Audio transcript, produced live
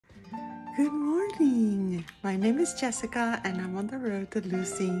Good morning. My name is Jessica and I'm on the road to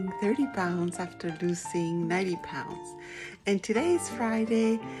losing 30 pounds after losing 90 pounds. And today is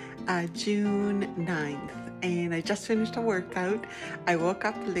Friday, June 9th. And I just finished a workout. I woke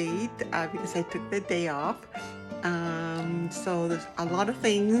up late because I took the day off. So there's a lot of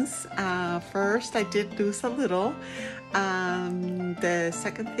things. First, I did lose a little. The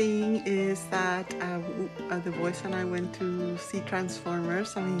second thing is that the boys and I went to see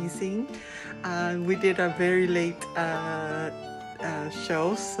Transformers. Amazing. We did a very late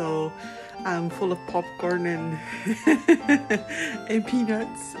show, so I'm full of popcorn and and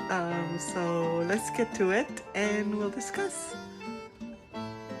peanuts. So let's get to it and we'll discuss.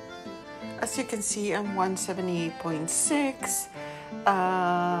 As you can see, I'm 178.6.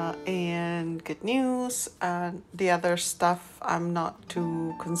 And good news, the other stuff I'm not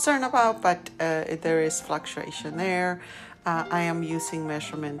too concerned about, but there is fluctuation there. I am using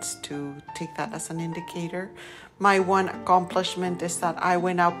measurements to take that as an indicator. My one accomplishment is that I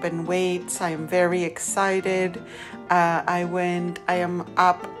went up in weights. I am very excited. I am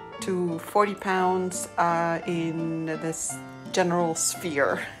up to 40 pounds in this general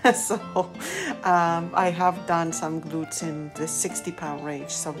sphere. So I have done some glutes in the 60-pound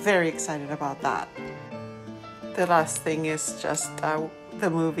range, so very excited about that. The last thing is just the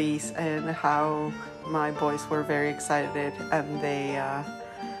movies and how my boys were very excited and they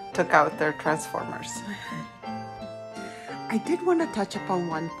took out their Transformers. I did want to touch upon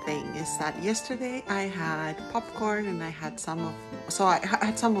one thing, is that yesterday I had popcorn and I had some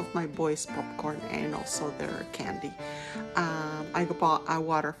of my boys' popcorn and also their candy. I bought a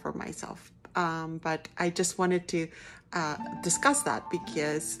water for myself, but I just wanted to discuss that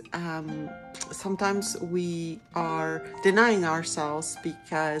because sometimes we are denying ourselves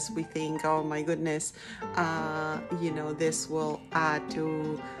because we think, oh my goodness, this will add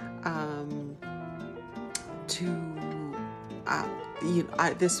to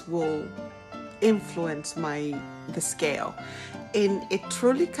this will influence the scale, and it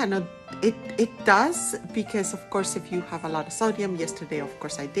truly kind of it does, because of course if you have a lot of sodium, yesterday of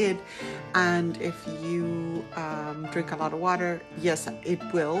course I did, and if you drink a lot of water, yes, it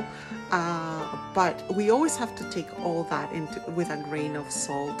will, but we always have to take all that with a grain of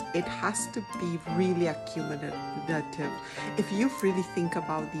salt. It has to be really accumulative. If you really think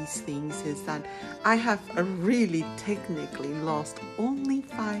about these things, is that I have really technically lost only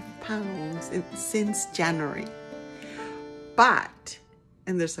 5 pounds since January, but,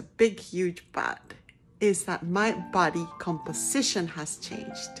 and there's a big huge but, is that my body composition has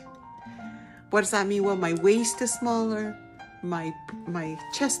changed. What does that mean? Well, my waist is smaller, my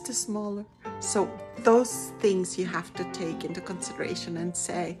chest is smaller. So those things you have to take into consideration and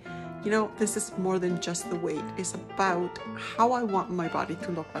say, this is more than just the weight. It's about how I want my body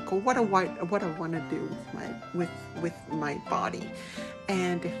to look like, or what I want to do with my body.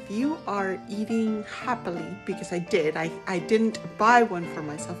 And if you are eating happily, because I didn't buy one for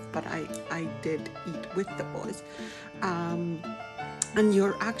myself, but I did eat with the boys, and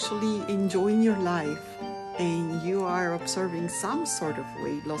you're actually enjoying your life, and you are observing some sort of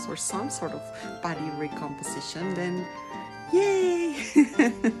weight loss or some sort of body recomposition, then yay!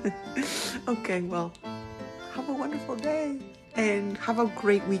 Okay, well, have a wonderful day and have a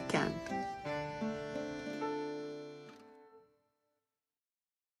great weekend.